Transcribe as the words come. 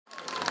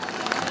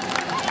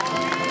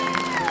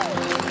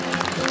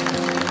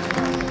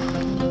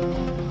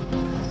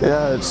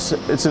Yeah,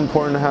 it's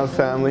important to have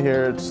family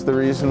here. It's the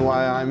reason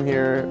why I'm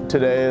here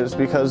today is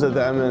because of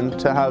them, and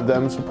to have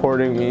them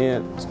supporting me,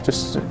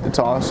 it's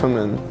awesome,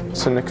 and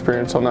it's an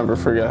experience I'll never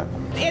forget.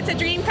 It's a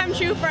dream come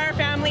true for our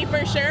family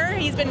for sure.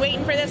 He's been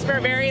waiting for this for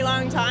a very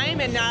long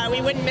time, and we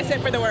wouldn't miss it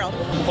for the world.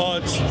 Well,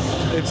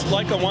 it's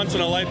like a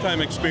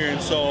once-in-a-lifetime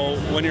experience. So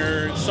when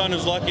your son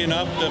is lucky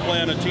enough to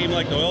play on a team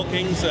like the Oil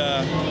Kings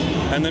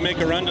and they make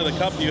a run to the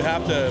Cup, you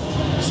have to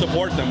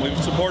support them. We've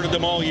supported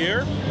them all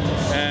year,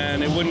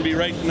 and it wouldn't be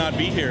right to not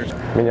be here.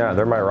 I mean, yeah,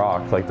 they're my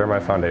rock. Like, they're my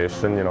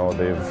foundation. You know,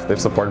 they've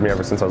supported me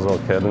ever since I was a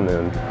little kid, and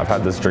I've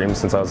had this dream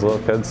since I was a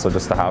little kid. So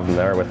just to have them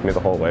there with me the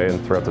whole way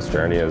and throughout this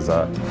journey is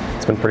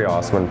it's been pretty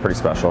awesome and pretty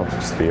special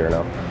just to be here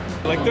now.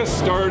 Like, this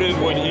started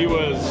when he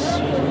was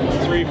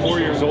 3-4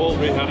 years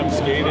old. We had him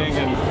skating,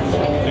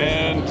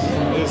 and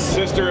his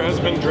sister has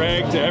been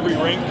dragged to every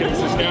rink in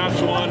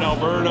Saskatchewan,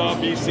 Alberta,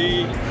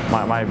 BC.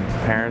 My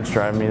parents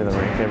drive me to the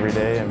rink every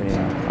day. I mean,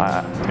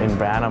 in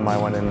Bantam I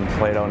went and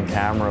played out in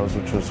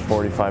Camrose, which was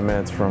 45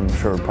 minutes from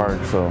Sherwood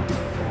Park, so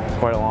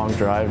quite a long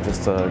drive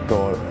just to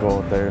go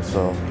out there.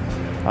 So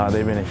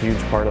they've been a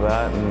huge part of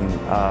that, and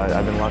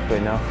I've been lucky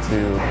enough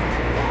to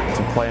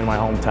play in my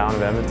hometown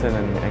of Edmonton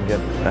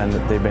and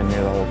they've been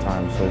here the whole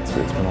time, so it's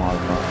been a lot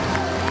of fun.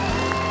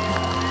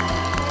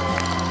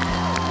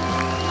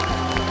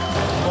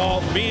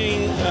 Well,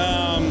 being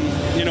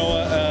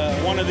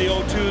one of the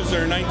 02s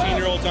or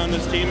 19-year-olds on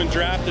this team and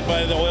drafted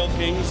by the Oil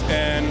Kings,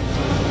 and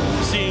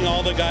seeing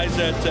all the guys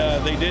that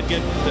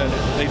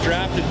they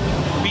drafted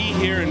be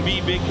here and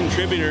be big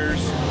contributors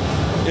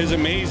is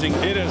amazing.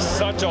 It is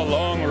such a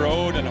long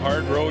road and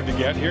hard road to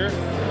get here,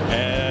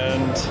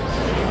 and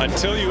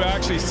until you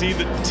actually see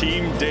the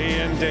team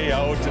day in, day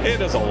out,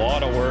 it is a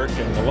lot of work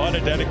and a lot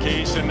of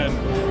dedication,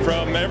 and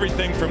from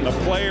everything from the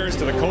players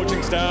to the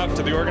coaching staff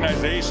to the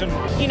organization.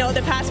 You know,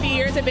 the past few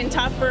years have been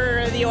tough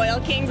for the Oil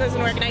Kings as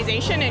an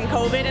organization, and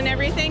COVID and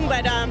everything,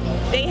 but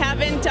they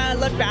haven't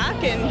looked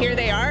back, and here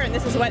they are, and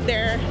this was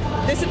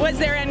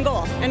their end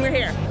goal, and we're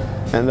here.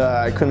 And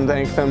I couldn't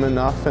thank them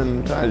enough,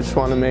 and I just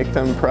want to make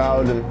them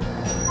proud, and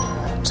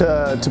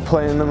to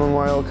play in the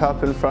Memorial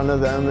Cup in front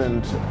of them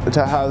and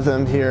to have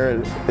them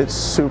here. It's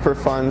super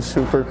fun,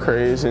 super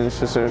crazy, and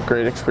it's just a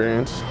great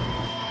experience.